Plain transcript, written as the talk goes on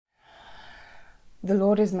The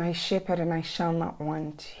Lord is my shepherd, and I shall not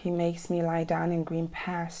want. He makes me lie down in green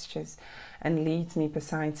pastures and leads me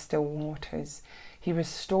beside still waters. He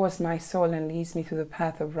restores my soul and leads me through the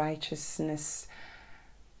path of righteousness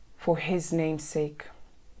for his name's sake.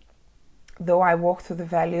 Though I walk through the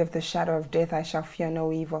valley of the shadow of death, I shall fear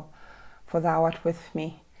no evil, for thou art with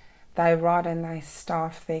me. Thy rod and thy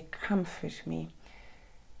staff, they comfort me.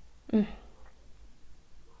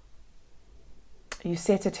 You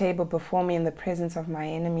set a table before me in the presence of my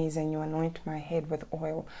enemies, and you anoint my head with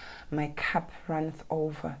oil. My cup runneth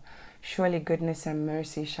over. Surely goodness and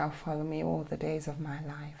mercy shall follow me all the days of my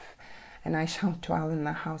life, and I shall dwell in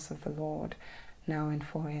the house of the Lord now and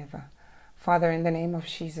forever. Father, in the name of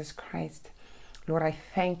Jesus Christ, Lord, I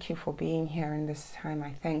thank you for being here in this time.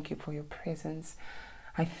 I thank you for your presence.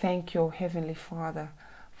 I thank you, Heavenly Father,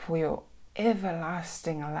 for your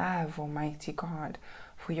everlasting love, Almighty God,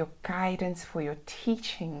 for your guidance, for your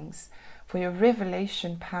teachings, for your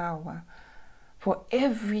revelation power, for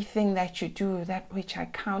everything that you do, that which I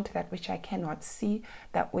count, that which I cannot see,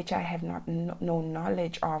 that which I have not no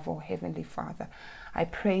knowledge of, oh Heavenly Father. I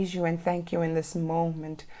praise you and thank you in this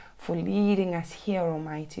moment for leading us here,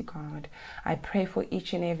 Almighty God. I pray for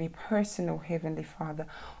each and every person, oh Heavenly Father,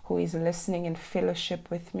 who is listening in fellowship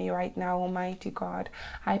with me right now, Almighty God.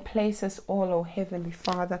 I place us all, oh Heavenly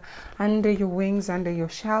Father, under your wings, under your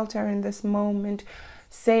shelter in this moment,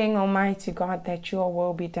 saying, Almighty God, that your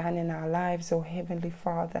will be done in our lives, oh Heavenly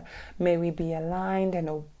Father. May we be aligned and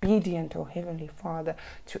obedient, oh Heavenly Father,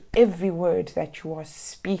 to every word that you are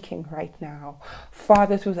speaking right now.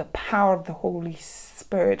 Father, through the power of the Holy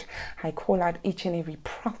Spirit, I call out each and every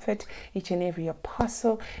prophet, each and every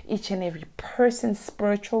apostle, each and every person's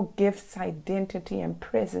spiritual gifts, identity, and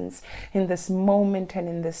presence in this moment and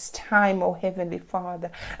in this time, oh Heavenly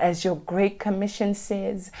Father, as your Great Commission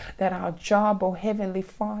says, that our job, oh Heavenly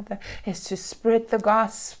Father, is to spread the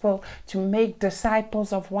gospel, to make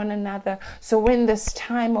disciples of one another. So in this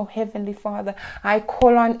time, oh Heavenly Father, I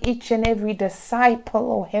call on each and every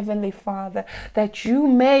disciple, oh Heavenly Father, that you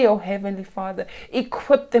may, oh Heavenly Father,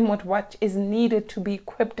 equip them with what is needed to be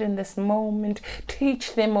equipped in this moment.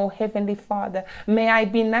 Teach them, oh Heavenly Father. May I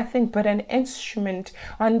be nothing but an instrument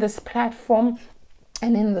on this platform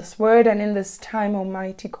and in this word and in this time,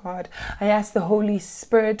 Almighty God. I ask the Holy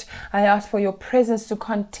Spirit, I ask for your presence to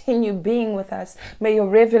continue being with us. May your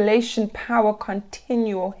revelation power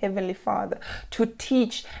continue, oh Heavenly Father, to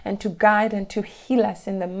teach and to guide and to heal us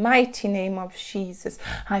in the mighty name of Jesus.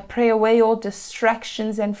 I pray away all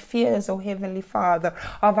distractions and fears, oh Heavenly Father,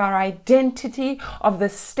 of our identity, of the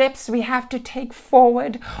steps we have to take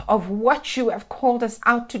forward, of what you have called us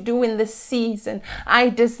out to do in this season. I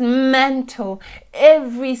dismantle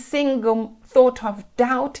every single thought of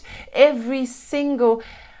doubt, every single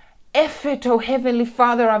effort, oh Heavenly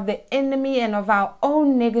Father, of the enemy and of our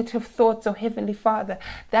own negative thoughts, oh Heavenly Father,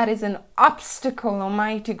 that is an obstacle,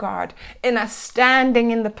 Almighty God, in us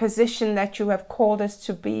standing in the position that you have called us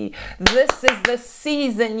to be. This is the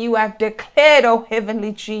season you have declared, oh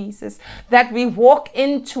Heavenly Jesus, that we walk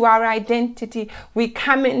into our identity. We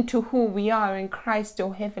come into who we are in Christ,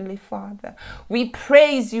 oh Heavenly Father. We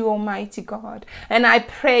praise you, Almighty God. And I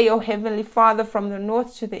pray, oh Heavenly Father, from the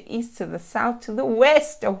north to the east, to the south, to the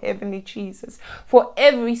west, oh Heavenly Jesus, for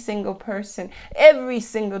every single person, every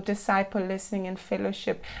single disciple listening in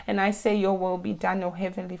fellowship. And I say your will be done, oh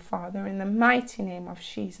Heavenly Father. In the mighty name of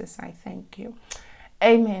Jesus, I thank you.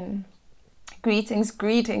 Amen. Greetings,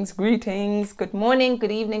 greetings, greetings. Good morning,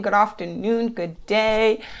 good evening, good afternoon, good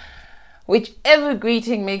day. Whichever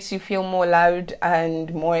greeting makes you feel more loved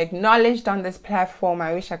and more acknowledged on this platform.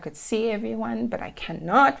 I wish I could see everyone, but I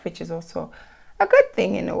cannot, which is also a good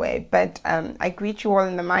thing in a way. But I greet you all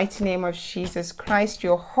in the mighty name of Jesus Christ.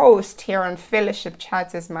 Your host here on Fellowship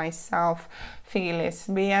Chats is myself, Fikile,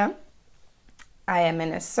 Sibiya. I am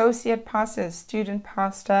an associate pastor, a student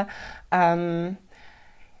pastor, and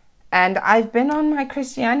I've been on my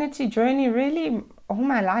Christianity journey really all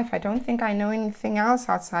my life. I don't think I know anything else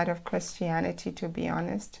outside of Christianity, to be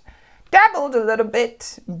honest. Dabbled a little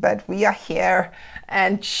bit, but we are here,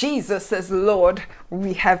 and Jesus is Lord.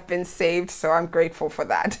 We have been saved, so I'm grateful for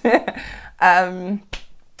that.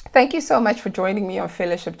 Thank you so much for joining me on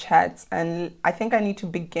Fellowship Chats, and I think I need to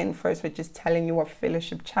begin first with just telling you what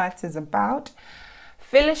Fellowship Chats is about.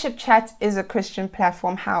 Fellowship Chats is a Christian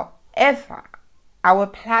platform. However, our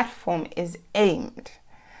platform is aimed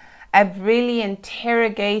at really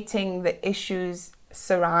interrogating the issues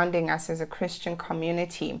surrounding us as a Christian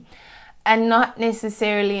community, and not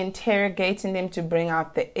necessarily interrogating them to bring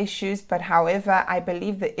out the issues, but however, I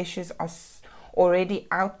believe the issues are already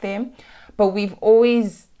out there, but we've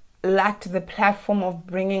always lacked the platform of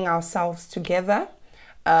bringing ourselves together.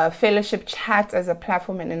 Fellowship Chat as a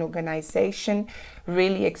platform and an organization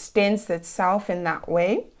really extends itself in that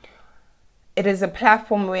way. It is a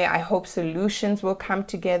platform where I hope solutions will come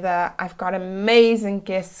together. I've got amazing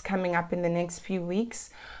guests coming up in the next few weeks.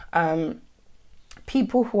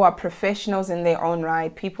 People who are professionals in their own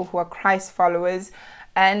right, people who are Christ followers.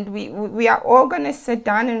 And we are all going to sit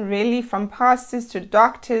down and really, from pastors to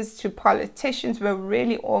doctors to politicians, we're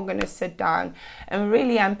really all going to sit down and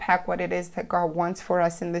really unpack what it is that God wants for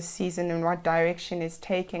us in this season and what direction is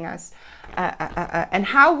taking us, and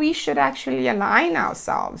how we should actually align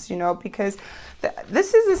ourselves, because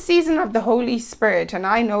this is a season of the Holy Spirit. And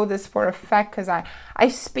I know this for a fact because I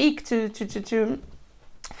speak to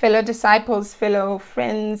fellow disciples, fellow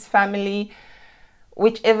friends, family,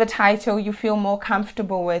 whichever title you feel more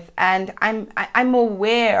comfortable with. And I'm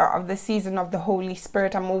aware of the season of the Holy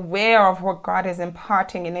Spirit. I'm aware of what God is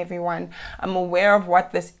imparting in everyone. I'm aware of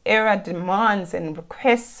what this era demands and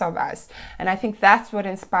requests of us. And I think that's what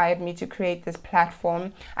inspired me to create this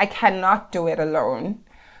platform. I cannot do it alone.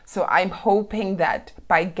 So I'm hoping that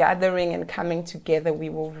by gathering and coming together, we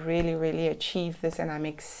will really, really achieve this. And I'm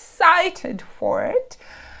excited for it.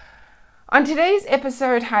 On today's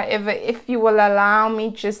episode, however, if you will allow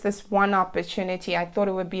me just this one opportunity, I thought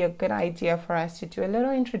it would be a good idea for us to do a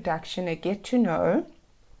little introduction, a get to know.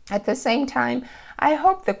 At the same time, I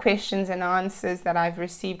hope the questions and answers that I've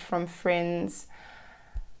received from friends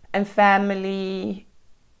and family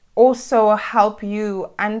also help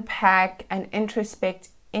you unpack and introspect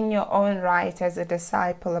in your own right as a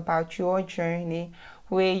disciple about your journey,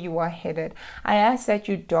 where you are headed. I ask that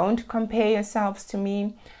you don't compare yourselves to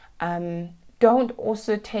me. Don't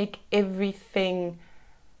also take everything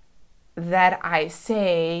that I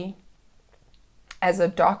say as a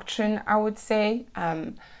doctrine, I would say.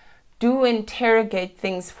 Do interrogate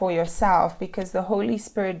things for yourself, because the Holy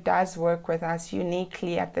Spirit does work with us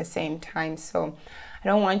uniquely at the same time. So I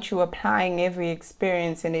don't want you applying every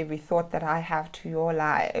experience and every thought that I have to your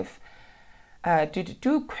life.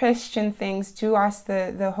 Do question things, do ask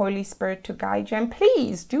the Holy Spirit to guide you, and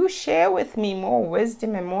please do share with me more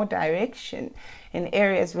wisdom and more direction in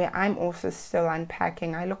areas where I'm also still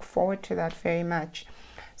unpacking. I look forward to that very much.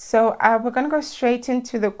 So we're going to go straight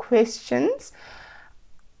into the questions.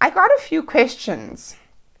 I got a few questions.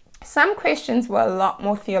 Some questions were a lot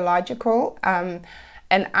more theological,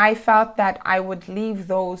 and I felt that I would leave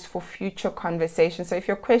those for future conversations. So if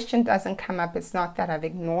your question doesn't come up, it's not that I've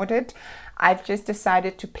ignored it. I've just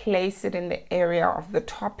decided to place it in the area of the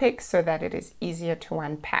topic so that it is easier to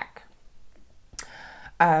unpack.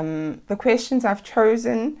 The questions I've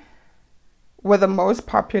chosen were the most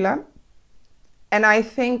popular, and I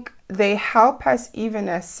think they help us, even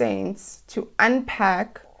as saints, to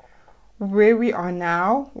unpack where we are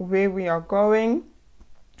now, where we are going,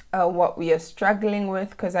 what we are struggling with,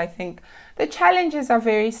 because I think the challenges are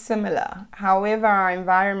very similar. However, our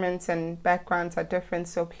environments and backgrounds are different,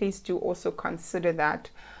 so please do also consider that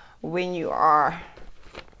when you are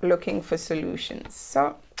looking for solutions.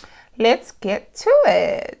 So let's get to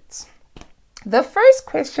it. The first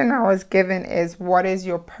question I was given is, what is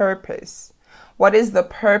your purpose? What is the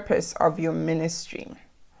purpose of your ministry?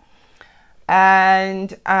 And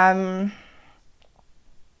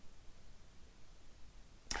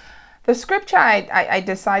the scripture I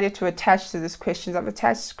decided to attach to this question, I've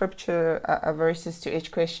attached scripture verses to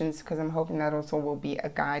each question because I'm hoping that also will be a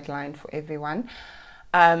guideline for everyone.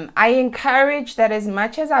 I encourage that as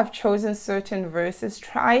much as I've chosen certain verses,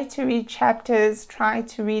 try to read chapters, try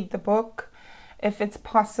to read the book if it's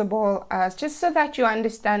possible, just so that you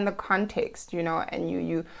understand the context, and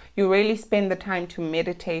you really spend the time to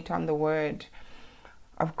meditate on the word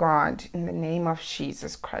of God. In the name of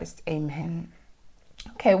Jesus Christ, amen.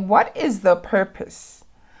 Okay, what is the purpose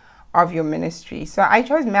of your ministry? So I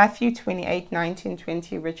chose Matthew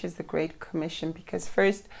 28:19-20, which is the Great Commission, because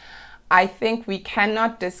first, I think we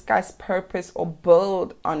cannot discuss purpose or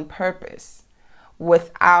build on purpose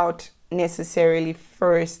without necessarily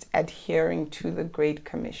first adhering to the Great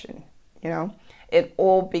Commission. It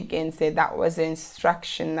all begins there. That was the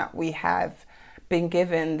instruction that we have been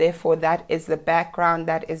given. Therefore, that is the background,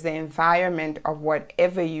 that is the environment of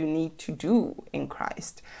whatever you need to do in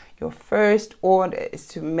Christ. Your first order is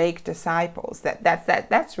to make disciples.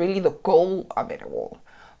 That's really the goal of it all,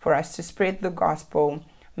 for us to spread the gospel,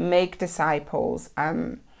 make disciples,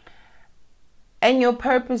 and your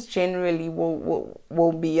purpose generally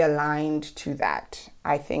will be aligned to that,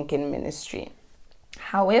 I think, in ministry.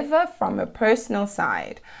 However, from a personal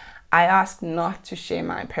side, I ask not to share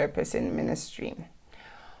my purpose in ministry.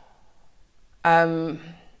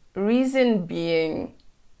 Reason being,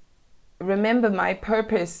 remember, my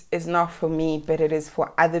purpose is not for me, but it is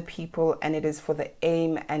for other people, and it is for the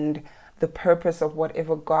aim and the purpose of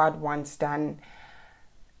whatever God wants done.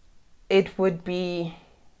 It would be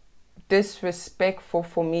disrespectful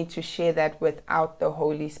for me to share that without the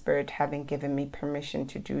Holy Spirit having given me permission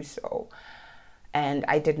to do so. And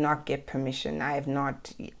I did not get permission. I have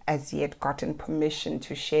not as yet gotten permission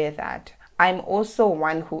to share that. I'm also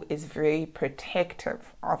one who is very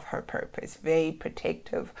protective of her purpose, very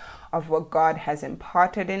protective of what God has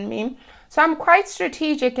imparted in me. So I'm quite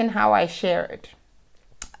strategic in how I share it.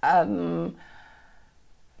 And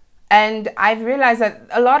I've realized that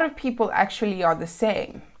a lot of people actually are the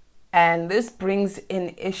same. And this brings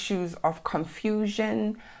in issues of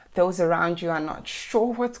confusion. Those around you are not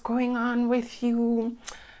sure what's going on with you.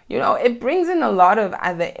 You know, it brings in a lot of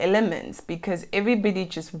other elements because everybody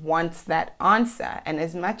just wants that answer. And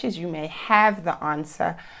as much as you may have the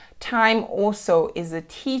answer, time also is a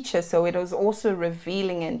teacher. So it is also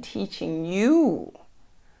revealing and teaching you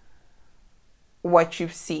what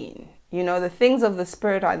you've seen. You know, the things of the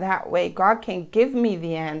Spirit are that way. God can give me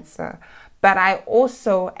the answer, but I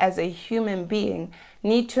also, as a human being,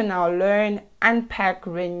 need to now learn, unpack,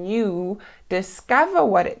 renew, discover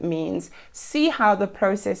what it means, see how the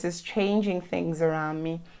process is changing things around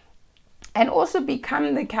me, and also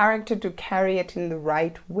become the character to carry it in the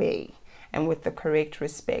right way and with the correct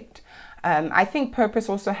respect. I think purpose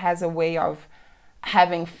also has a way of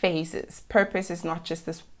having phases. Purpose is not just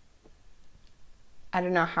this, I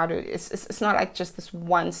don't know how to, it's not like just this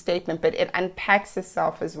one statement, but it unpacks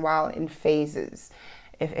itself as well in phases,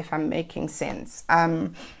 if I'm making sense.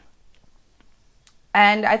 And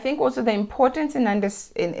I think also the importance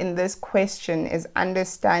in this question is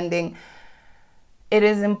understanding it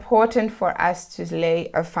is important for us to lay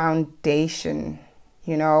a foundation,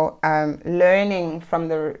 you know, learning from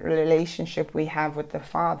the relationship we have with the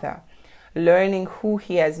Father, learning who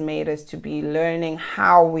He has made us to be, learning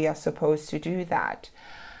how we are supposed to do that.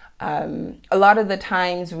 A lot of the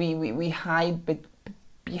times we hide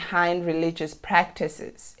behind religious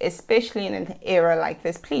practices, especially in an era like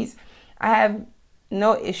this. Please, I have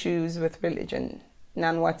no issues with religion,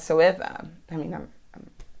 none whatsoever. I mean,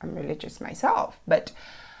 I'm religious myself, but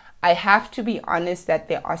I have to be honest that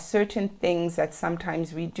there are certain things that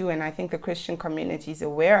sometimes we do, and I think the Christian community is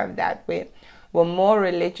aware of that. We're more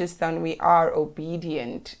religious than we are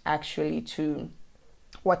obedient, actually, to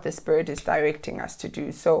what the Spirit is directing us to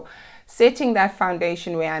do. So setting that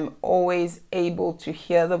foundation where I'm always able to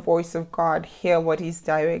hear the voice of God, hear what He's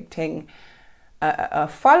directing,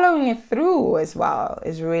 following it through as well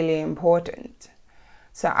is really important.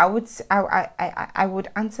 So I would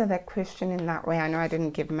answer that question in that way. I know I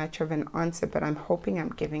didn't give much of an answer, but I'm hoping I'm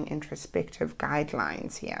giving introspective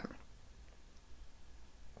guidelines here.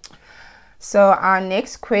 So our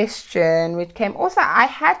next question, which came also, I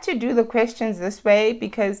had to do the questions this way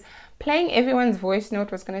because playing everyone's voice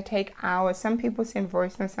note was going to take hours. Some people send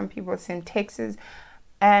voice notes, some people send texts.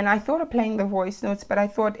 And I thought of playing the voice notes, but I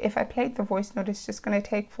thought if I played the voice note, it's just going to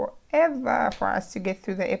take forever for us to get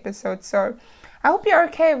through the episode. So I hope you're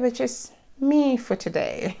okay with just me for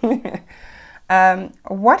today. The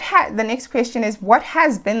next question is, what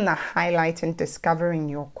has been the highlight in discovering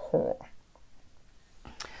your call?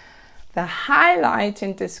 The highlight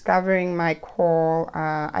in discovering my call,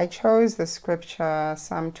 I chose the scripture,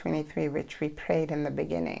 Psalm 23, which we prayed in the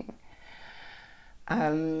beginning.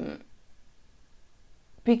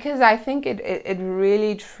 Because I think it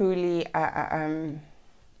really, truly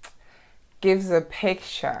gives a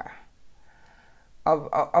picture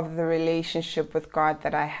of the relationship with God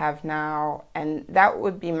that I have now. And that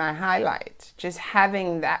would be my highlight, just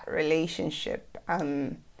having that relationship.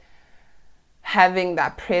 Having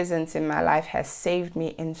that presence in my life has saved me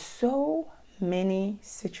in so many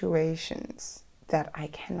situations that I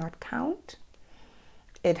cannot count.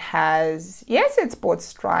 It has, yes, it's brought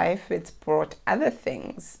strife, it's brought other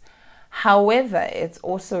things. However, it's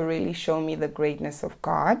also really shown me the greatness of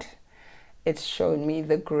God. It's shown me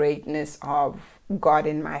the greatness of God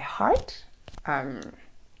in my heart.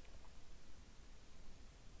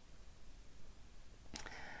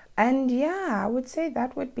 And yeah, I would say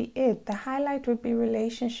that would be it. The highlight would be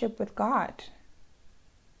relationship with God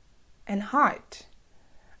and heart.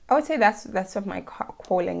 I would say that's what my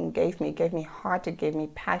calling gave me. It gave me heart, it gave me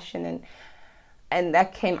passion, and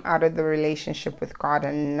that came out of the relationship with God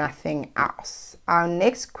and nothing else. Our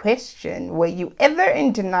next question, were you ever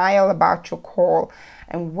in denial about your call,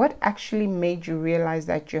 and what actually made you realize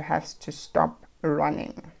that you have to stop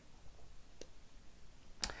running?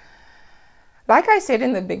 Like I said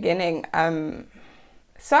in the beginning,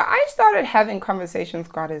 so I started having conversations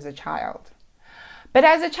with God as a child. But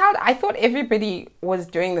as a child, I thought everybody was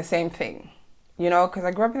doing the same thing, you know, because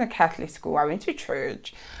I grew up in a Catholic school. I went to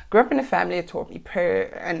church, grew up in a family that taught me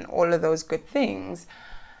prayer and all of those good things.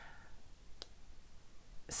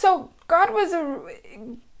 So God was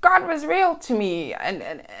real to me,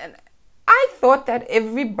 and I thought that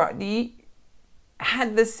everybody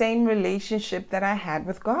had the same relationship that I had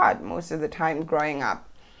with God most of the time growing up.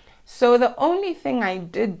 So the only thing I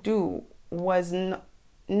did do was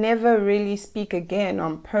never really speak again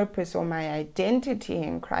on purpose or my identity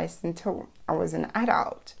in Christ until I was an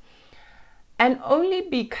adult. And only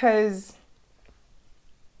because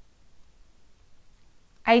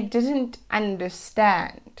I didn't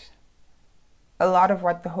understand a lot of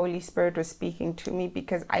what the Holy Spirit was speaking to me,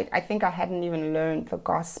 because I think I hadn't even learned the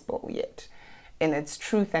gospel yet in its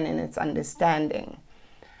truth and in its understanding.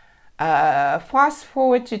 Fast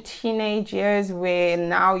forward to teenage years, where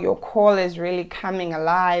now your call is really coming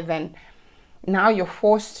alive, and now you're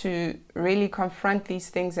forced to really confront these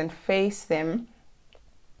things and face them.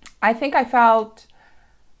 I think I felt,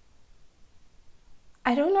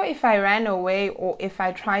 I don't know if I ran away or if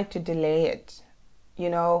I tried to delay it. You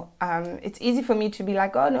know, it's easy for me to be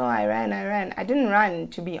like, oh no, I ran. I didn't run,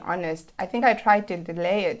 to be honest. I think I tried to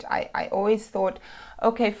delay it. I always thought,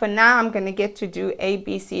 okay, for now I'm going to get to do A,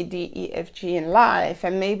 B, C, D, E, F, G in life.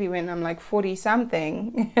 And maybe when I'm like 40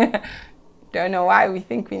 something, don't know why we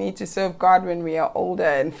think we need to serve God when we are older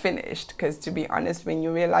and finished. Because to be honest, when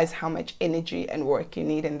you realize how much energy and work you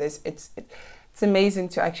need in this, it's amazing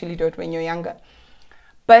to actually do it when you're younger.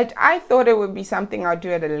 But I thought it would be something I'd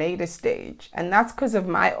do at a later stage. And that's because of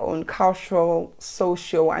my own cultural,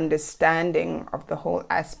 social understanding of the whole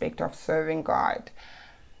aspect of serving God.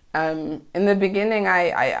 In the beginning,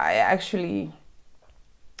 I actually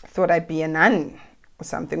thought I'd be a nun or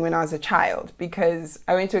something when I was a child, because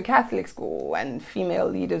I went to a Catholic school and female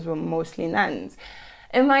leaders were mostly nuns.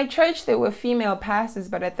 In my church, there were female pastors,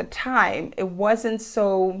 but at the time, it wasn't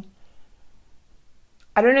so...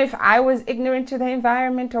 I don't know if I was ignorant to the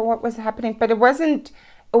environment or what was happening, but it wasn't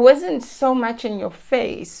so much in your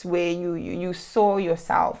face where you saw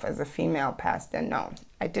yourself as a female pastor. No,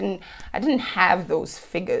 I didn't have those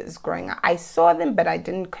figures growing up. I saw them, but I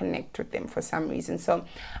didn't connect with them for some reason. So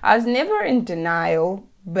I was never in denial,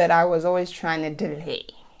 but I was always trying to delay.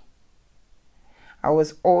 I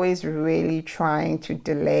was always really trying to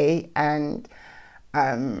delay and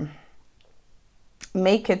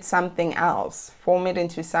make it something else, form it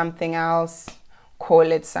into something else, call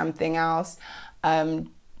it something else.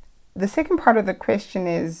 The second part of the question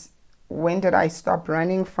is, when did I stop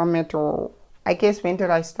running from it? Or I guess, when did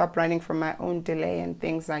I stop running from my own delay and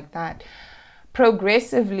things like that?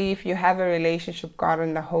 Progressively, if you have a relationship with God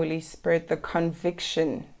and the Holy Spirit, the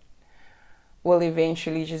conviction will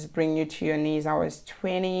eventually just bring you to your knees. I was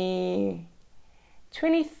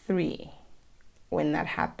 23 when that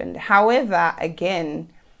happened. However, again,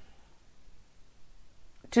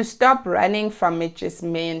 to stop running from it just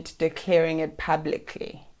meant declaring it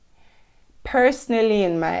publicly. Personally,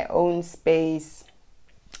 in my own space,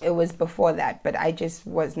 it was before that, but I just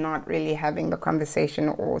was not really having the conversation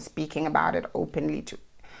or speaking about it openly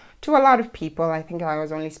to a lot of people. I think I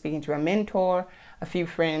was only speaking to a mentor, a few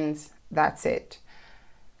friends, that's it.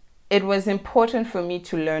 It was important for me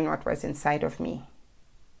to learn what was inside of me.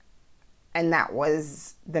 And that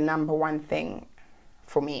was the number one thing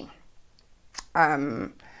for me. I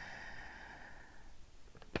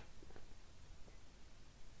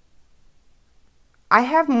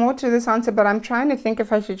have more to this answer, but I'm trying to think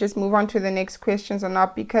if I should just move on to the next questions or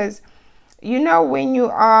not, because, you know, when you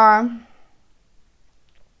are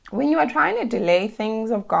trying to delay things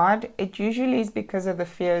of God, it usually is because of the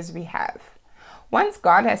fears we have. Once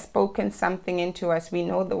God has spoken something into us, we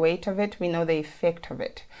know the weight of it, we know the effect of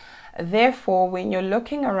it. Therefore, when you're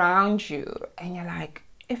looking around you and you're like,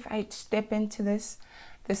 if I step into this,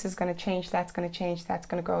 this is going to change, that's going to change, that's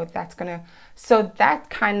going to go, that's going to... So that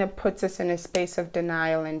kind of puts us in a space of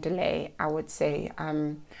denial and delay, I would say.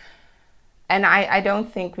 And I don't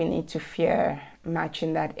think we need to fear much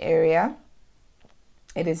in that area.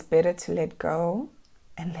 It is better to let go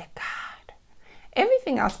and let God.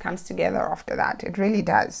 Everything else comes together after that. It really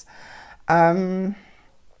does.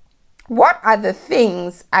 What are the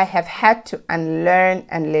things I have had to unlearn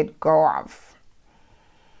and let go of?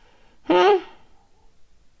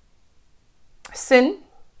 Sin,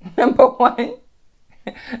 number one.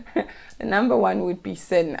 Number one would be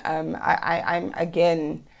sin. I'm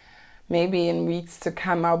again, maybe in weeks to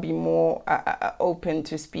come, I'll be more open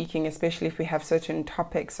to speaking, especially if we have certain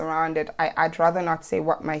topics around it. I'd rather not say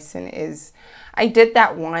what my sin is. I did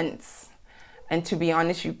that once. And to be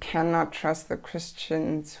honest, you cannot trust the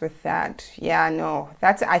Christians with that. Yeah, no,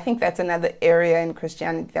 I think that's another area in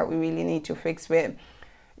Christianity that we really need to fix, where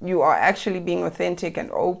you are actually being authentic and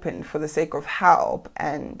open for the sake of help,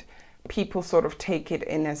 and people sort of take it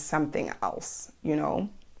in as something else, you know.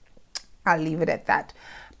 I'll leave it at that.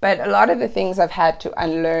 But a lot of the things I've had to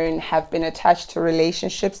unlearn have been attached to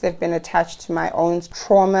relationships. They've been attached to my own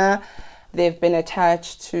trauma. They've been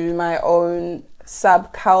attached to my own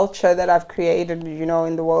subculture that I've created, you know,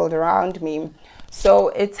 in the world around me. So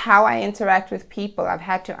it's how I interact with people. I've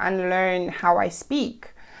had to unlearn how I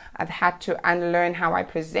speak. I've had to unlearn how I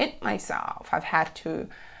present myself. I've had to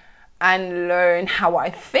unlearn how I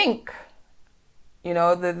think. You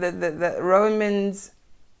know, the Romans,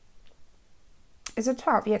 is it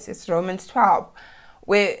 12? Yes, it's Romans 12,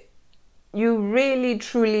 where you really,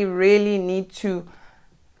 truly, really need to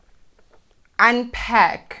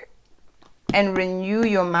unpack and renew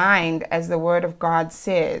your mind, as the Word of God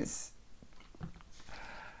says.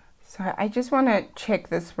 So I just want to check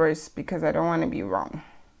this verse because I don't want to be wrong.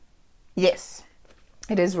 Yes,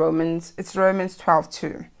 it is Romans. It's Romans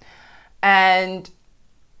 12:2. And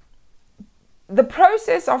the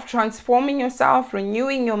process of transforming yourself,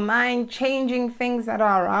 renewing your mind, changing things that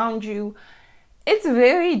are around you, it's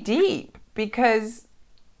very deep, because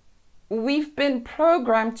we've been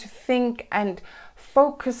programmed to think and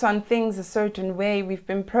focus on things a certain way. We've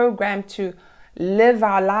been programmed to live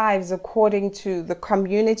our lives according to the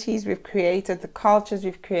communities we've created, the cultures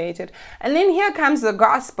we've created. And then here comes the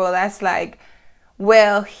gospel that's like,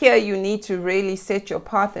 well, here you need to really set your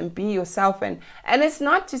path and be yourself. And it's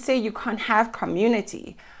not to say you can't have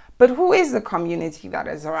community, but who is the community that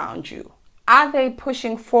is around you? Are they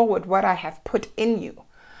pushing forward what I have put in you?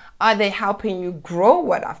 Are they helping you grow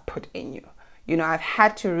what I've put in you? You know, I've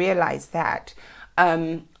had to realize that.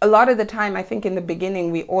 A lot of the time, I think in the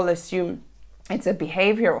beginning, we all assume it's a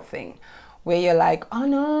behavioral thing, where you're like, oh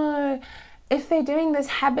no, if they're doing this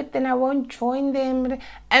habit, then I won't join them.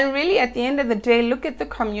 And really, at the end of the day, look at the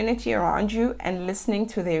community around you and listening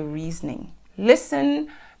to their reasoning. Listen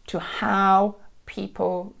to how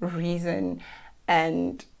people reason,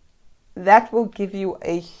 and that will give you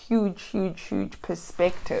a huge, huge, huge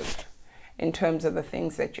perspective in terms of the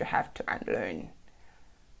things that you have to unlearn,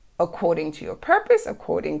 according to your purpose,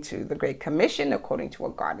 according to the Great Commission, according to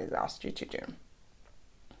what God has asked you to do.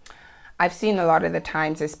 I've seen a lot of the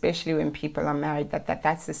times, especially when people are married,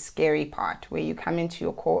 that's the scary part, where you come into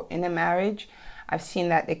your core in a marriage. I've seen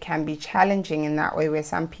that it can be challenging in that way, where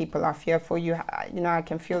some people are fearful. You know, I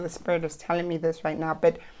can feel the Spirit is telling me this right now,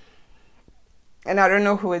 and I don't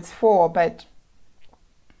know who it's for, but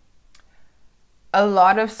a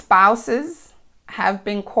lot of spouses have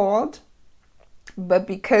been called, but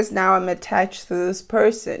because now I'm attached to this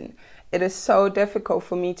person, it is so difficult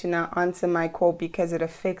for me to now answer my call, because it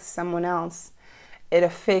affects someone else. It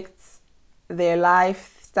affects their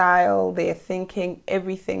lifestyle, their thinking,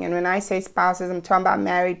 everything. And when I say spouses, I'm talking about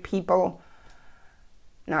married people,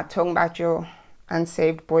 not talking about your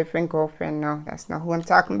unsaved boyfriend, girlfriend. No, that's not who I'm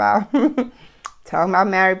talking about. Talking about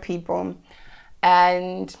married people.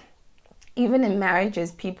 And even in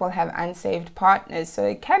marriages, people have unsaved partners, so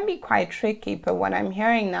it can be quite tricky. But what I'm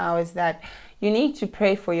hearing now is that you need to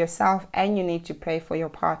pray for yourself and you need to pray for your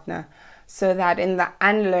partner, so that in the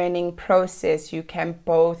unlearning process, you can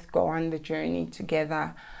both go on the journey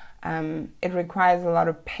together. It requires a lot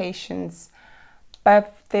of patience.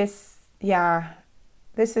 But this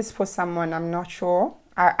is for someone, I'm not sure.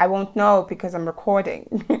 I won't know because I'm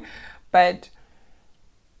recording. But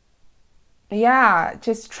yeah,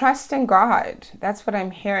 just trust in God. That's what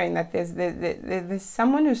I'm hearing, that there's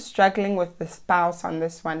someone who's struggling with the spouse on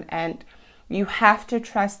this one, and you have to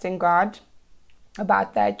trust in God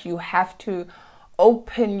about that. You have to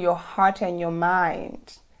open your heart and your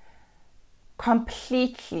mind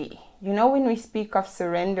completely. You know, when we speak of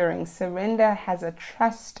surrendering, surrender has a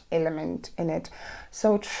trust element in it.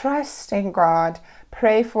 So trust in God,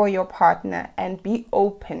 pray for your partner, and be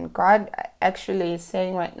open. God actually is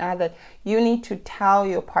saying right now that you need to tell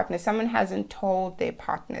your partner. Someone hasn't told their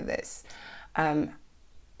partner this.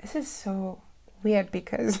 This is so weird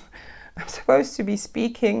because I'm supposed to be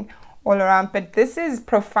speaking all around, but this is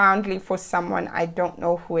profoundly for someone. I don't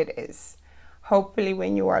know who it is. Hopefully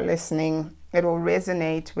when you are listening, it will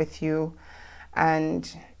resonate with you.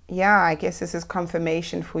 And yeah, I guess this is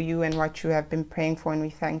confirmation for you and what you have been praying for, and we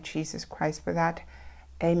thank Jesus Christ for that.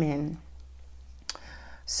 Amen.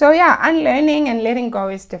 So yeah, unlearning and letting go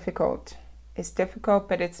is difficult. It's difficult,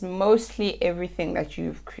 but it's mostly everything that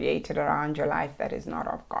you've created around your life that is not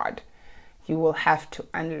of God. You will have to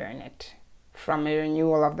unlearn it, from a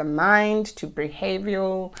renewal of the mind to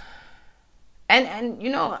behavioral And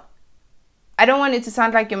I don't want it to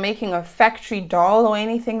sound like you're making a factory doll or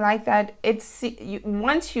anything like that.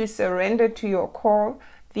 Once you surrender to your call,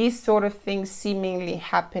 these sort of things seemingly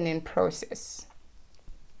happen in process,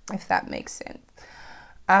 if that makes sense.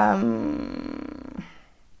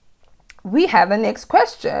 We have the next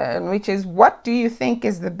question, which is, what do you think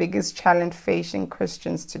is the biggest challenge facing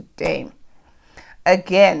Christians today?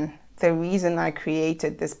 Again, the reason I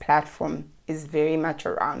created this platform is very much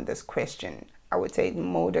around this question. I would say it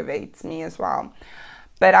motivates me as well.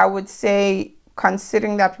 But I would say,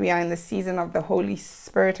 considering that we are in the season of the Holy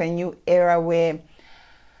Spirit, a new era where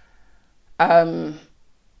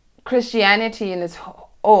Christianity in its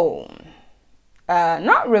own,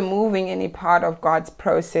 not removing any part of God's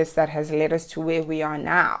process that has led us to where we are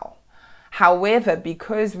now. However,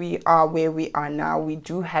 because we are where we are now, we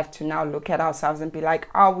do have to now look at ourselves and be like,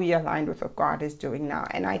 are we aligned with what God is doing now?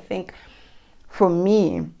 And I think for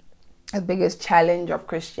me, the biggest challenge of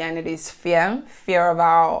Christianity is fear of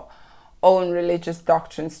our own religious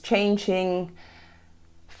doctrines changing,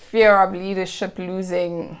 fear of leadership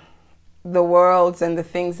losing the worlds and the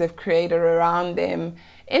things they've created around them.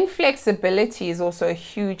 Inflexibility is also a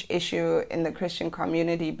huge issue in the Christian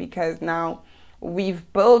community, because now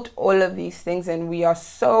we've built all of these things and we are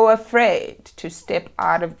so afraid to step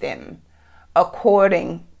out of them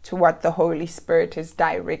according to what the Holy Spirit is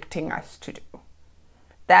directing us to do.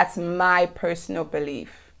 That's my personal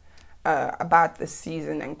belief about this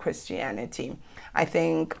season in Christianity. I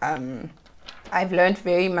think I've learned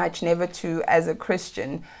very much never to, as a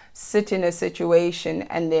Christian, sit in a situation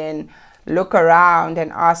and then look around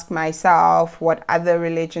and ask myself what other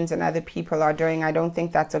religions and other people are doing. I don't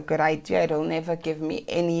think that's a good idea. It'll never give me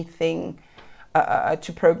anything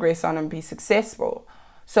to progress on and be successful.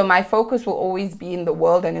 So my focus will always be in the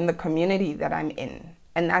world and in the community that I'm in.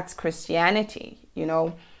 And that's Christianity,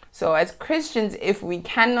 So as Christians, if we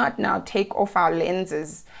cannot now take off our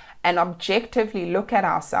lenses and objectively look at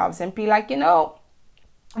ourselves and be like,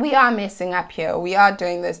 we are messing up here. We are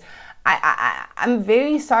doing this. I'm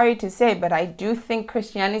very sorry to say, but I do think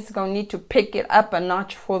Christianity is going to need to pick it up a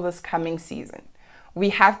notch for this coming season. We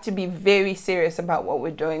have to be very serious about what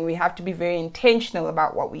we're doing. We have to be very intentional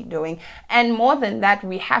about what we're doing. And more than that,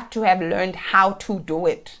 we have to have learned how to do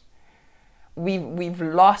it. We've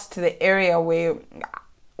lost the area where,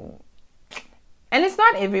 and it's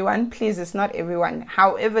not everyone, please, it's not everyone.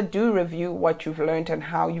 However, do review what you've learned and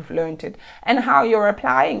how you've learned it and how you're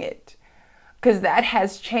applying it. Because that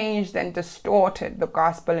has changed and distorted the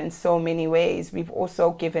gospel in so many ways. We've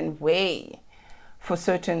also given way for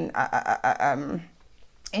certain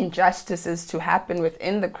injustices to happen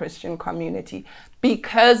within the Christian community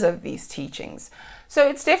because of these teachings. So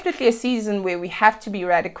it's definitely a season where we have to be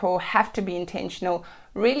radical, have to be intentional,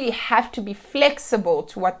 really have to be flexible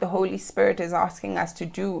to what the Holy Spirit is asking us to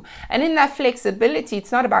do. And in that flexibility,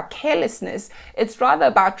 it's not about carelessness. It's rather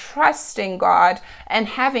about trusting God and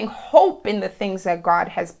having hope in the things that God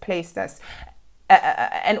has placed us.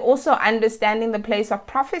 And also understanding the place of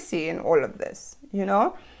prophecy in all of this,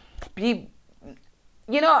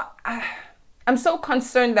 I'm so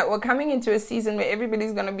concerned that we're coming into a season where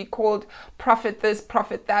everybody's going to be called prophet this,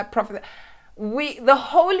 prophet that, prophet that. The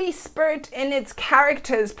Holy Spirit in its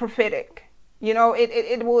character is prophetic.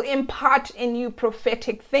 It will impart in you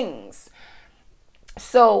prophetic things.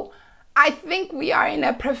 So I think we are in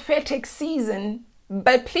a prophetic season,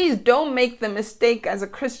 but please don't make the mistake as a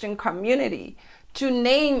Christian community to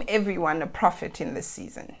name everyone a prophet in this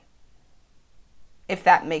season, if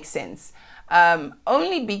that makes sense.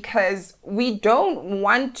 Only because we don't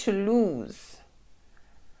want to lose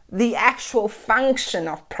the actual function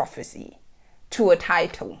of prophecy to a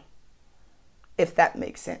title, if that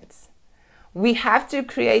makes sense. We have to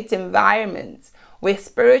create environments where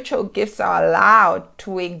spiritual gifts are allowed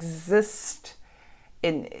to exist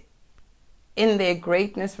in their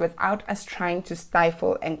greatness without us trying to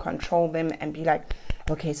stifle and control them and be like,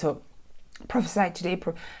 okay, so prophesy today.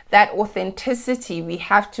 That authenticity, we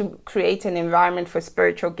have to create an environment for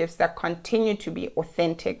spiritual gifts that continue to be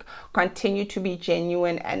authentic, continue to be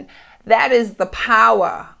genuine. And that is the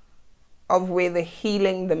power of where the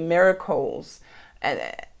healing, the miracles,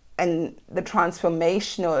 and the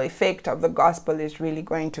transformational effect of the gospel is really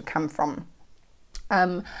going to come from.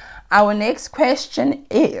 Our next question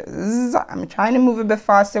is, I'm trying to move a bit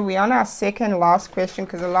faster. We're on our second last question,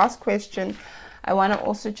 because the last question, I want to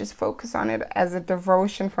also just focus on it as a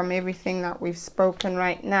devotion from everything that we've spoken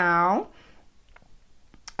right now.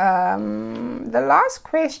 The last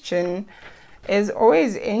question is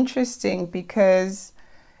always interesting because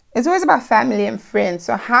it's always about family and friends.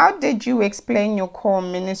 So how did you explain your core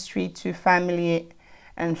ministry to family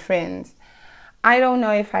and friends? I don't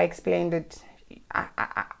know if I explained it.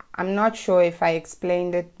 I'm not sure if I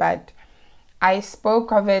explained it, but I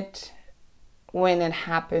spoke of it when it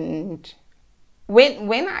happened.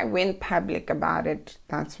 When I went public about it,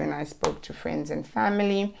 that's when I spoke to friends and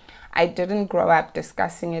family. I didn't grow up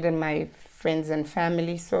discussing it in my friends and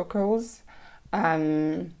family circles.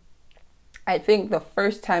 I think the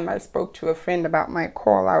first time I spoke to a friend about my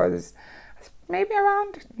call, I was maybe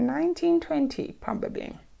around 1920,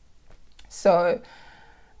 probably. So,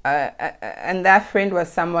 and that friend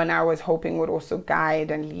was someone I was hoping would also guide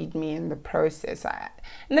and lead me in the process.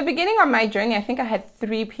 In the beginning of my journey, I think I had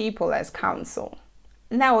 3 people as counsel.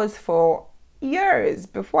 And that was for years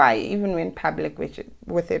before I even went public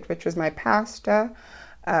with it, which was my pastor,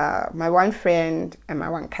 my one friend, and my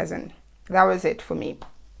one cousin. That was it for me.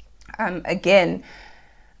 Again,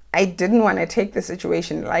 I didn't want to take the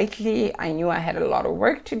situation lightly. I knew I had a lot of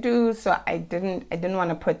work to do, so I didn't want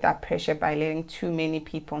to put that pressure by letting too many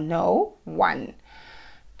people know. 1.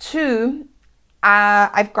 2,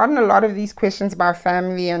 I've gotten a lot of these questions about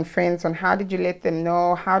family and friends on how did you let them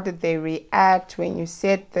know? How did they react when you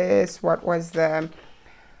said this? What was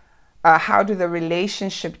how did the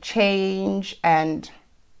relationship change? And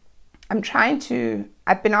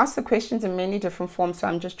I've been asked the questions in many different forms, so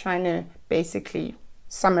I'm just trying to basically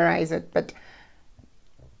summarize it. But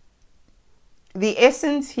the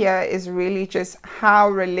essence here is really just how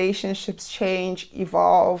relationships change,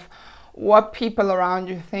 evolve, what people around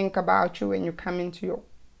you think about you when you come into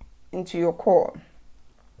your core.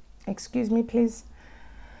 Excuse me, please.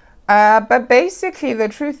 But basically, the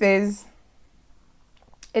truth is,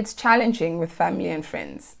 it's challenging with family and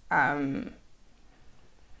friends.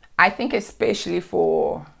 I think especially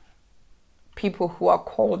for people who are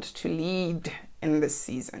called to lead in this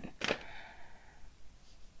season.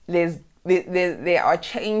 There are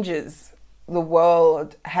changes the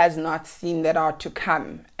world has not seen that are to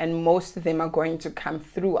come, and most of them are going to come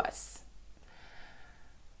through us.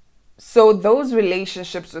 So those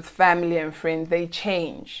relationships with family and friends, they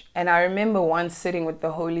change. And I remember once sitting with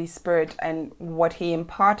the Holy Spirit, and what he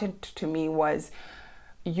imparted to me was,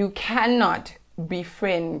 you cannot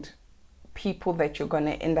befriend people that you're going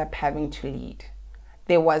to end up having to lead.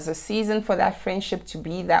 There was a season for that friendship to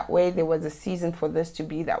be that way. There was a season for this to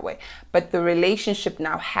be that way. But the relationship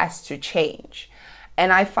now has to change.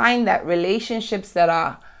 And I find that relationships that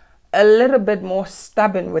are a little bit more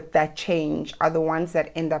stubborn with that change are the ones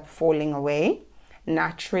that end up falling away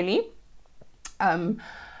naturally. Friends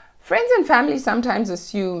and family sometimes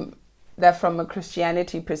assume that from a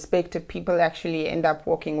Christianity perspective, people actually end up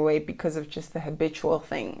walking away because of just the habitual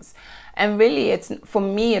things. And really, for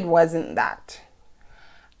me, it wasn't that.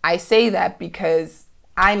 I say that because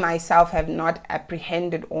I myself have not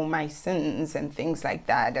apprehended all my sins and things like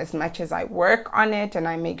that. As much as I work on it and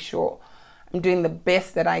I make sure I'm doing the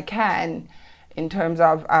best that I can in terms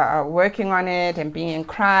of working on it and being in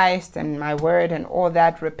Christ and my word and all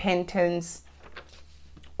that, repentance,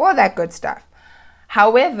 all that good stuff.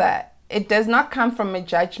 However, it does not come from a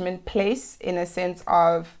judgment place in a sense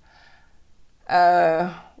of,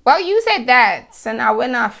 well, you said that, so now we're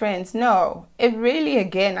not friends. No, it really,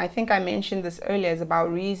 again, I think I mentioned this earlier, is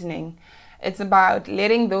about reasoning. It's about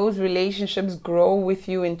letting those relationships grow with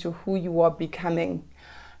you into who you are becoming.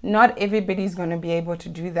 Not everybody's going to be able to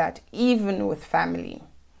do that, even with family.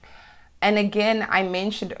 And again, I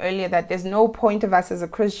mentioned earlier that there's no point of us as a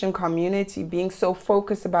Christian community being so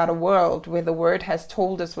focused about a world where the word has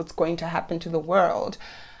told us what's going to happen to the world.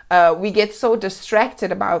 We get so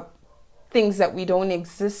distracted about things that we don't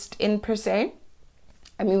exist in per se.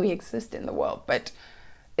 I mean, we exist in the world, but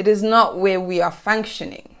it is not where we are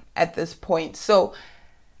functioning at this point. So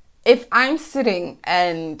if I'm sitting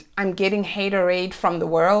and I'm getting haterade from the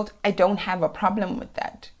world, I don't have a problem with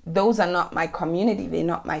that. Those are not my community. They're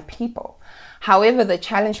not my people. However, the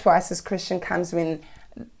challenge for us as Christians comes when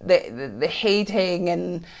the hating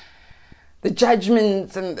and the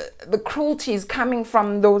judgments and the cruelty is coming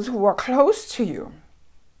from those who are close to you.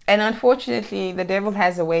 And unfortunately, the devil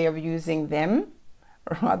has a way of using them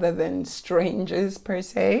rather than strangers per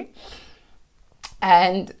se.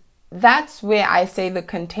 And that's where I say the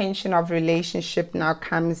contention of relationship now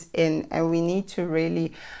comes in, and we need to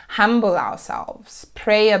really humble ourselves,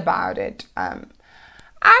 pray about it.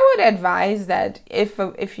 I would advise that if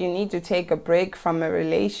you need to take a break from a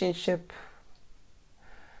relationship,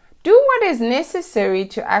 do what is necessary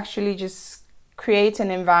to actually just create an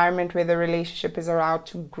environment where the relationship is allowed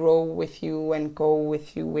to grow with you and go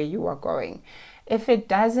with you where you are going. If it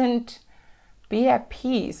doesn't, be at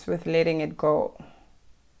peace with letting it go.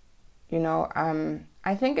 You know,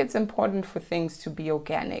 I think it's important for things to be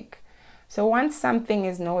organic. So once something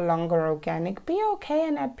is no longer organic, be okay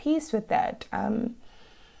and at peace with that. And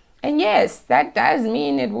yes, that does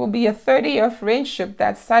mean it will be a 30-year friendship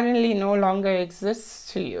that suddenly no longer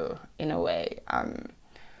exists to you in a way.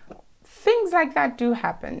 Things like that do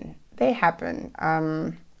happen. They happen.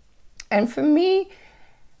 And for me,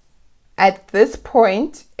 at this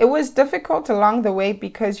point, it was difficult along the way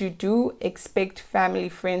because you do expect family,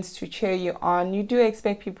 friends to cheer you on. You do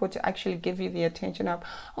expect people to actually give you the attention of,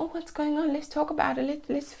 oh, what's going on? Let's talk about it.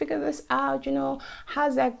 Let's figure this out.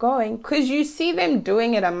 How's that going? Because you see them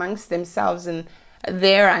doing it amongst themselves and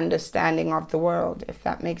their understanding of the world, if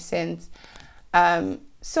that makes sense.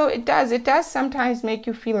 So it does sometimes make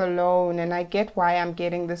you feel alone, and I get why I'm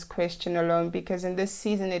getting this question alone, because in this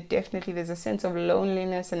season there's a sense of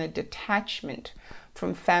loneliness and a detachment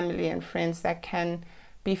from family and friends that can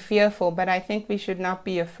be fearful. But I think we should not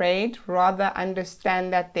be afraid, rather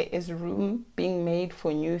understand that there is room being made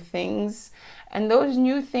for new things, and those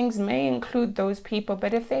new things may include those people,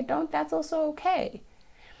 but if they don't, that's also okay.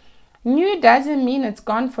 New doesn't mean it's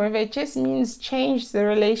gone forever. It just means change the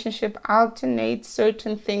relationship, alternate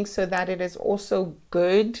certain things so that it is also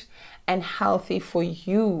good and healthy for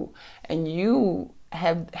you. And you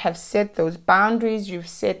have set those boundaries. You've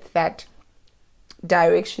set that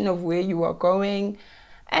direction of where you are going.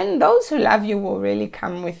 And those who love you will really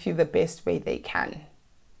come with you the best way they can.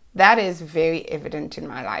 That is very evident in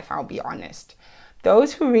my life, I'll be honest.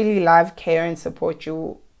 Those who really love, care, and support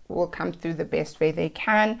you will come through the best way they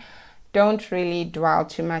can. Don't really dwell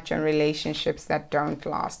too much on relationships that don't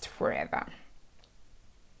last forever.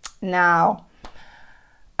 Now,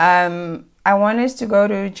 I want us to go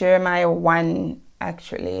to Jeremiah 1,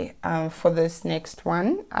 actually, for this next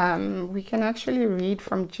one. We can actually read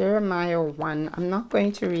from Jeremiah 1. I'm not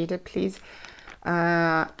going to read it, please.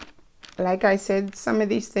 Like I said, some of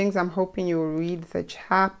these things I'm hoping you'll read the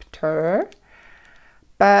chapter.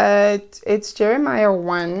 But it's Jeremiah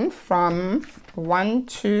 1 from 1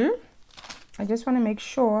 to... I just want to make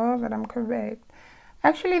sure that I'm correct.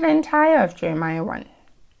 Actually, the entire of Jeremiah 1.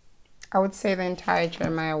 I would say the entire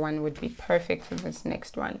Jeremiah 1 would be perfect for this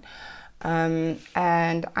next one. And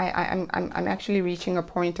I'm actually reaching a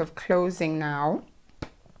point of closing now.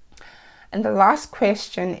 And the last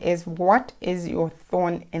question is, what is your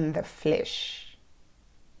thorn in the flesh?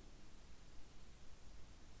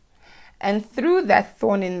 And through that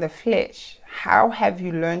thorn in the flesh, how have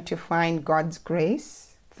you learned to find God's grace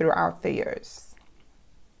throughout the years?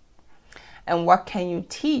 And what can you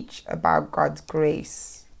teach about God's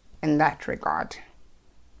grace in that regard?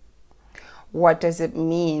 What does it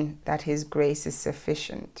mean that His grace is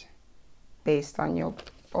sufficient based on your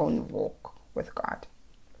own walk with God?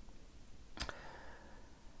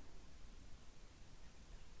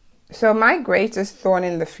 So my greatest thorn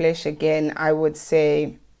in the flesh, again, I would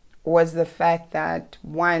say, was the fact that,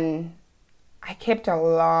 one, I kept a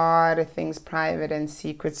lot of things private and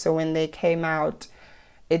secret. So when they came out,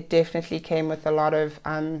 it definitely came with a lot of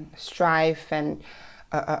strife, and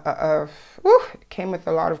it came with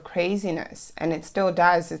a lot of craziness. And it still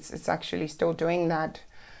does. It's actually still doing that.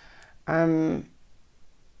 And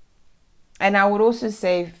I would also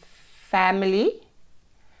say family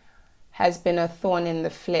has been a thorn in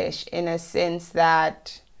the flesh, in a sense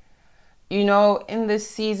that, in this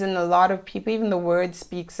season, a lot of people, even the word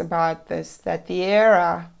speaks about this, that the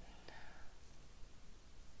era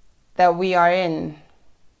that we are in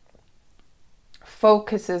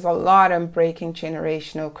focuses a lot on breaking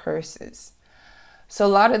generational curses. So a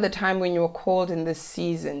lot of the time when you're called in this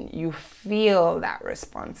season, you feel that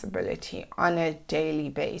responsibility on a daily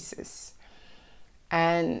basis.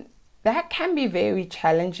 And that can be very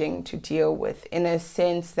challenging to deal with, in a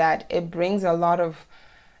sense that it brings a lot of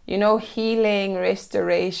healing,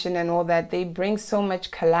 restoration, and all that. They bring so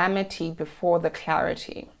much calamity before the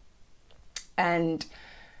clarity. And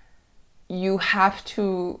you have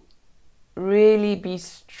to really be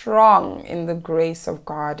strong in the grace of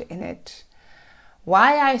God in it.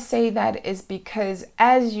 Why I say that is because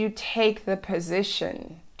as you take the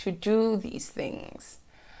position to do these things,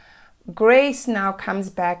 grace now comes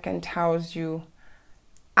back and tells you,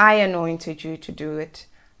 I anointed you to do it.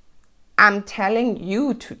 I'm telling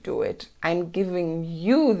you to do it. I'm giving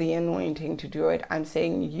you the anointing to do it. I'm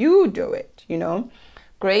saying you do it,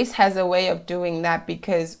 Grace has a way of doing that,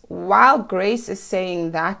 because while grace is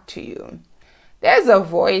saying that to you, there's a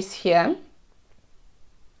voice here.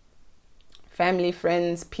 Family,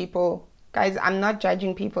 friends, people. Guys, I'm not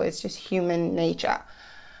judging people. It's just human nature.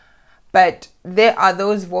 But there are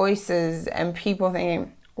those voices and people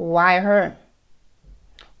thinking, why her?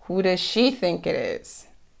 Who does she think it is?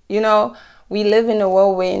 we live in a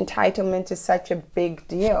world where entitlement is such a big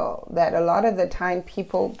deal that a lot of the time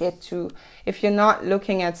people get to, if you're not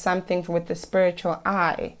looking at something with the spiritual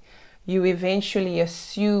eye, you eventually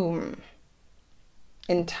assume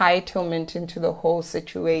entitlement into the whole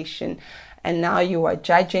situation. And now you are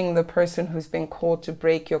judging the person who's been called to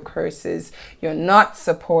break your curses. You're not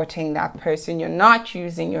supporting that person. You're not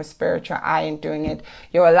using your spiritual eye in doing it.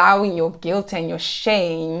 You're allowing your guilt and your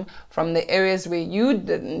shame from the areas where you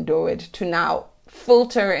didn't do it to now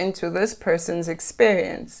filter into this person's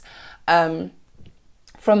experience.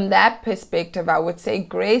 From that perspective, I would say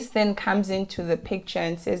grace then comes into the picture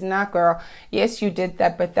and says, nah, girl, yes, you did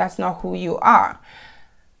that, but that's not who you are.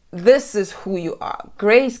 This is who you are.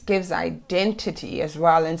 Grace gives identity as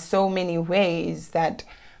well in so many ways that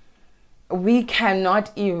we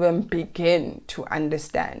cannot even begin to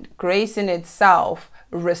understand. Grace in itself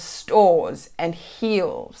restores and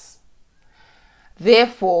heals.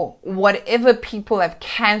 Therefore, whatever people have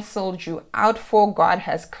canceled you out for, God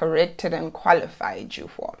has corrected and qualified you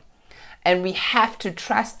for. And we have to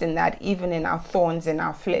trust in that, even in our thorns in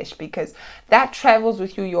our flesh, because that travels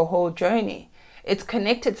with you your whole journey. It's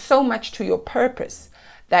connected so much to your purpose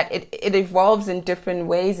that it evolves in different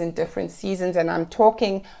ways, in different seasons. And I'm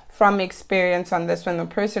talking from experience on this. When the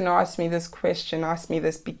person asked me this question, asked me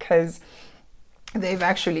this because they've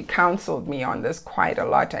actually counseled me on this quite a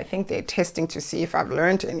lot. I think they're testing to see if I've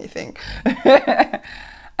learned anything.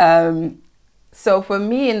 So for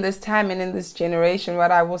me in this time and in this generation, what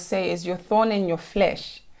I will say is your thorn in your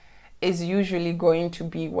flesh is usually going to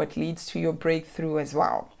be what leads to your breakthrough as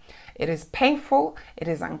well. It is painful, it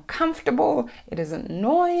is uncomfortable, it is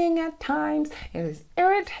annoying at times, it is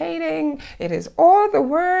irritating, it is all the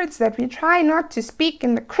words that we try not to speak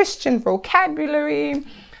in the Christian vocabulary,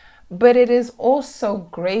 but it is also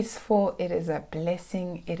graceful, it is a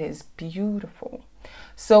blessing, it is beautiful.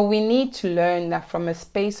 So we need to learn that from a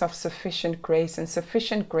space of sufficient grace, and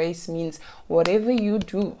sufficient grace means whatever you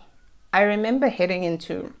do. I remember heading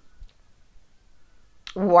into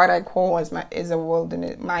what I call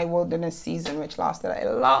my wilderness season, which lasted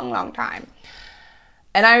a long time.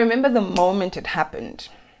 And I remember the moment it happened.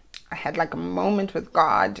 I had like a moment with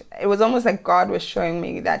God. It was almost like God was showing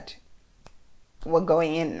me that we're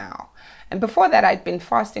going in now. And before that, I'd been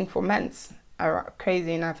fasting for months.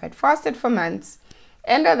 Crazy enough, I'd fasted for months.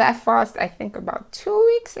 End of that fast, I think about 2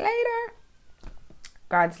 weeks later,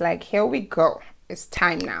 God's like, here we go. It's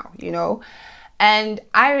time now, you know. And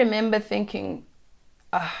I remember thinking,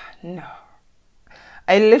 no.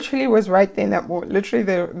 I literally was right there in that moment. Literally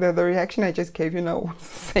the reaction I just gave you now was the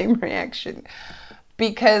same reaction.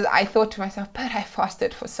 Because I thought to myself, but I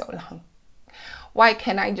fasted for so long. Why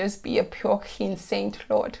can't I just be a pure, clean saint,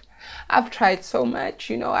 Lord? I've tried so much,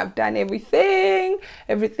 you know, I've done everything.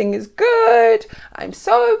 Everything is good. I'm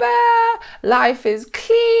sober. Life is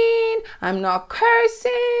clean. I'm not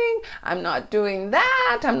cursing. I'm not doing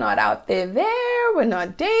that. I'm not out there. We're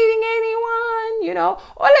not dating anyone, you know.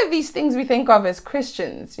 All of these things we think of as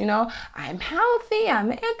Christians, you know. I'm healthy.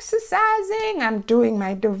 I'm exercising. I'm doing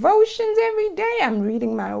my devotions every day. I'm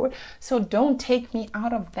reading my word. So don't take me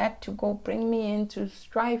out of that to go bring me into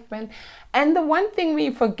strife. And the one thing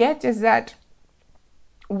we forget is that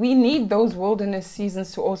we need those wilderness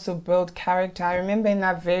seasons to also build character. I remember in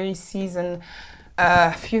that very season,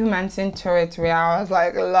 a few months into it, where I was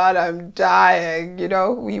like, Lord, I'm dying. You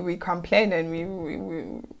know, we complain and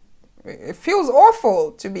we it feels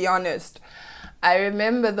awful, to be honest. I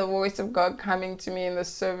remember the voice of God coming to me in the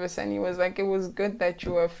service, and he was like, it was good that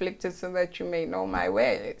you were afflicted so that you may know my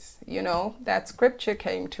ways. You know, that scripture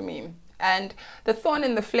came to me. And the thorn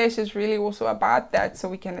in the flesh is really also about that. So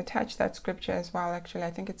we can attach that scripture as well. Actually,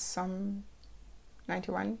 I think it's Psalm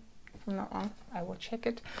 91, if I'm not wrong. I will check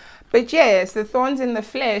it. But yes, the thorns in the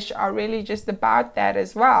flesh are really just about that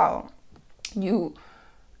as well.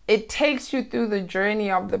 It takes you through the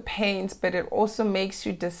journey of the pains, but it also makes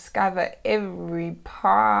you discover every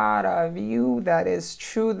part of you that is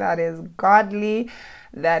true, that is godly,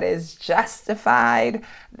 that is justified,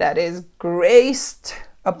 that is graced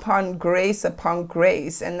upon grace upon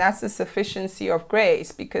grace. And that's the sufficiency of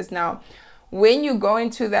grace, because now when you go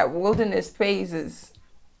into that wilderness phases,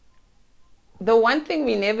 the one thing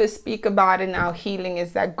we never speak about in our healing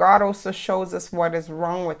is that God also shows us what is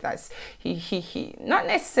wrong with us. He not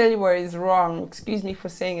necessarily what is wrong, excuse me for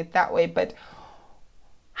saying it that way, but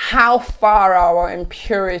how far our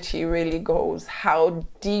impurity really goes, how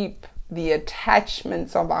deep the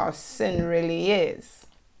attachments of our sin really is.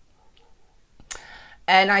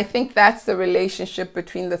 And I think that's the relationship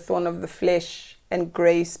between the thorn of the flesh and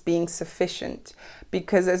grace being sufficient.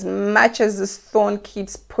 Because as much as this thorn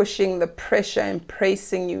keeps pushing the pressure and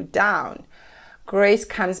pressing you down, grace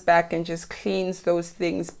comes back and just cleans those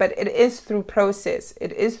things. But it is through process.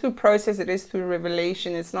 It is through process. It is through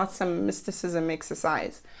revelation. It's not some mysticism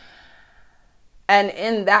exercise. And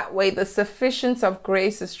in that way, the sufficiency of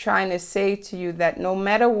grace is trying to say to you that no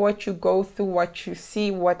matter what you go through, what you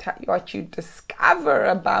see, what you discover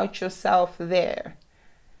about yourself there,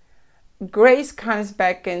 grace comes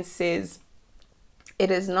back and says,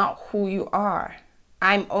 it is not who you are.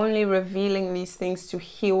 I'm only revealing these things to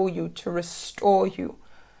heal you, to restore you,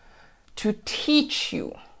 to teach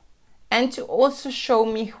you, and to also show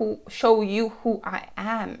you who I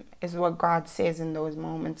am, is what God says in those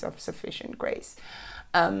moments of sufficient grace.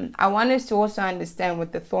 I want us to also understand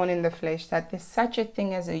with the thorn in the flesh that there's such a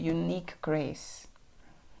thing as a unique grace.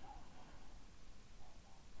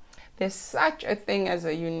 There's such a thing as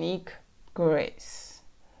a unique grace.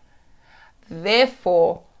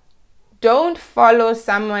 Therefore, don't follow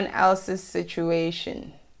someone else's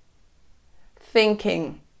situation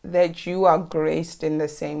thinking that you are graced in the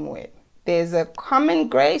same way. There's a common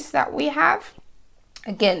grace that we have.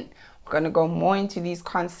 Again, we're going to go more into these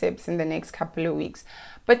concepts in the next couple of weeks.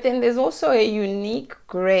 But then there's also a unique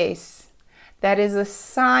grace that is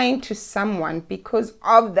assigned to someone because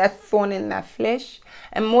of that thorn in their flesh,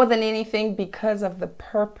 and more than anything, because of the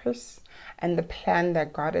purpose and the plan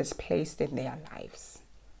that God has placed in their lives.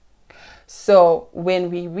 So when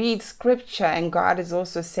we read scripture and God is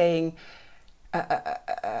also saying,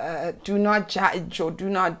 do not judge or do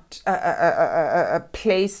not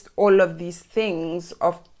place all of these things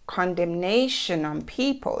of condemnation on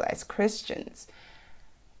people as Christians,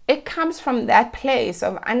 it comes from that place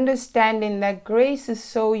of understanding that grace is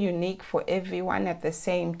so unique for everyone at the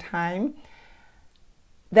same time,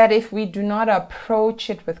 that if we do not approach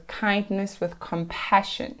it with kindness, with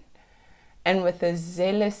compassion, and with a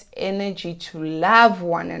zealous energy to love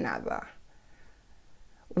one another,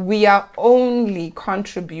 we are only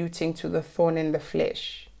contributing to the thorn in the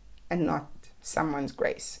flesh and not someone's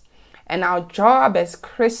grace. And our job as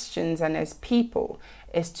Christians and as people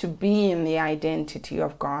is to be in the identity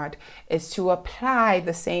of God, is to apply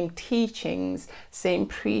the same teachings, same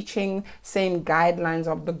preaching, same guidelines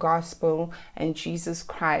of the gospel and Jesus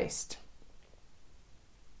Christ,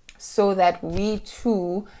 so that we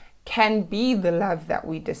too can be the love that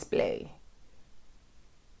we display.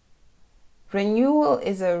 Renewal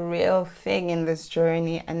is a real thing in this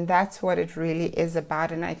journey, and that's what it really is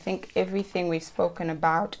about. And I think everything we've spoken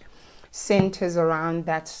about centers around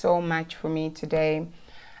that so much for me today,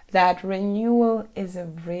 that renewal is a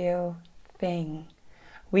real thing.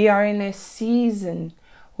 We are in a season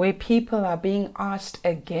where people are being asked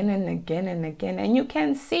again and again and again, and you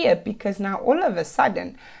can see it because now all of a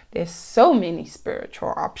sudden there's so many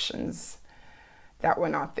spiritual options that were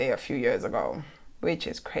not there a few years ago, which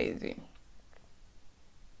is crazy.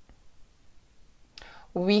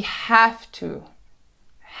 We have to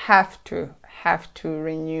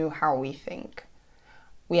renew how we think.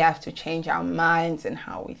 We have to change our minds and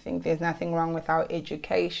how we think. There's nothing wrong with our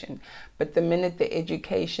education, but the minute the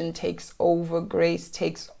education takes over, grace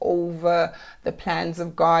takes over the plans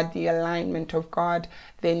of God, the alignment of God,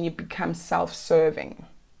 then you become self-serving.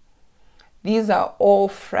 These are all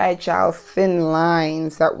fragile, thin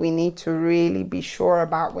lines that we need to really be sure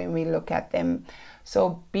about when we look at them.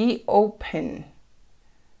 So be open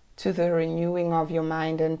to the renewing of your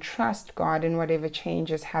mind and trust God in whatever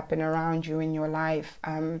changes happen around you in your life.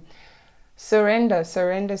 Surrender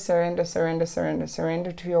to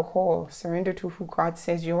your call. Surrender to who God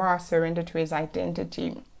says you are. Surrender to His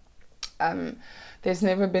identity. There's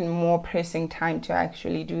never been more pressing time to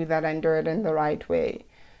actually do that and do it in the right way.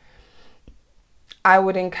 I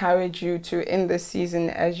would encourage you to, in this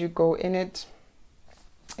season, as you go in it,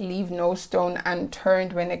 leave no stone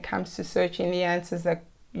unturned when it comes to searching the answers that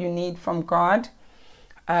you need from God.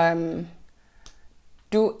 Do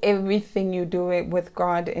everything you do it with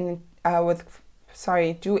God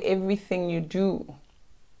do everything you do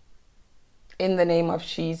in the name of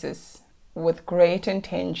Jesus with great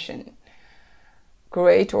intention,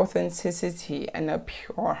 great authenticity, and a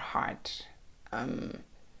pure heart.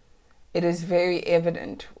 It is very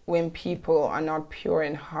evident when people are not pure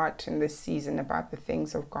in heart in this season about the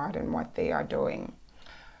things of God and what they are doing.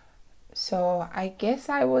 So I guess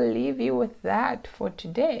I will leave you with that for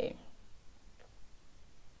today.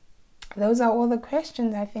 Those are all the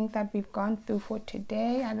questions I think that we've gone through for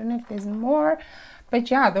today. I don't know if there's more,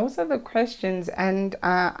 but yeah, those are the questions. And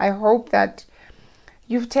I hope that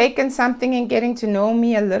you've taken something in getting to know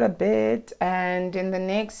me a little bit. And in the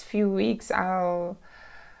next few weeks, I'll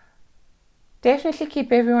definitely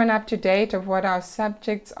keep everyone up to date of what our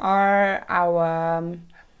subjects are, our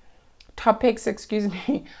topics, excuse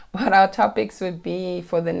me, what our topics would be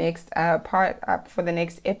for the next for the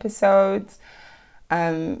next episodes.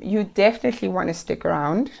 You definitely want to stick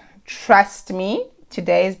around. Trust me,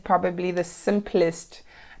 today is probably the simplest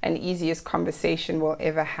and easiest conversation we'll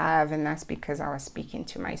ever have, and that's because I was speaking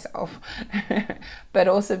to myself, but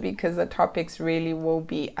also because the topics really will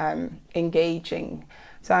be engaging.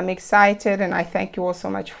 So I'm excited, and I thank you all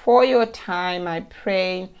so much for your time. I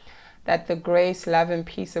pray that the grace, love, and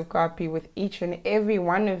peace of God be with each and every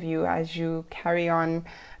one of you as you carry on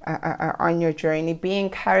your journey. Be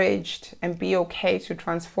encouraged and be okay to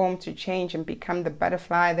transform, to change, and become the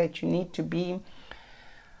butterfly that you need to be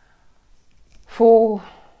for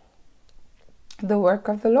the work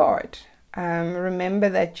of the Lord. Remember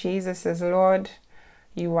that Jesus is Lord.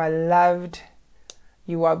 You are loved.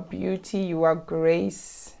 You are beauty. You are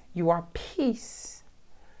grace. You are peace.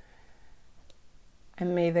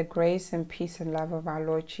 And may the grace and peace and love of our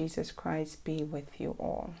Lord Jesus Christ be with you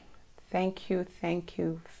all. Thank you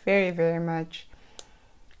very, very much.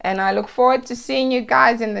 And I look forward to seeing you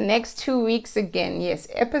guys in the next 2 weeks again. Yes,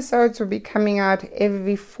 episodes will be coming out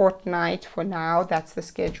every fortnight for now. That's the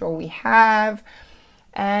schedule we have.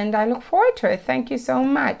 And I look forward to it. Thank you so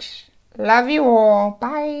much. Love you all.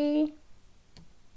 Bye.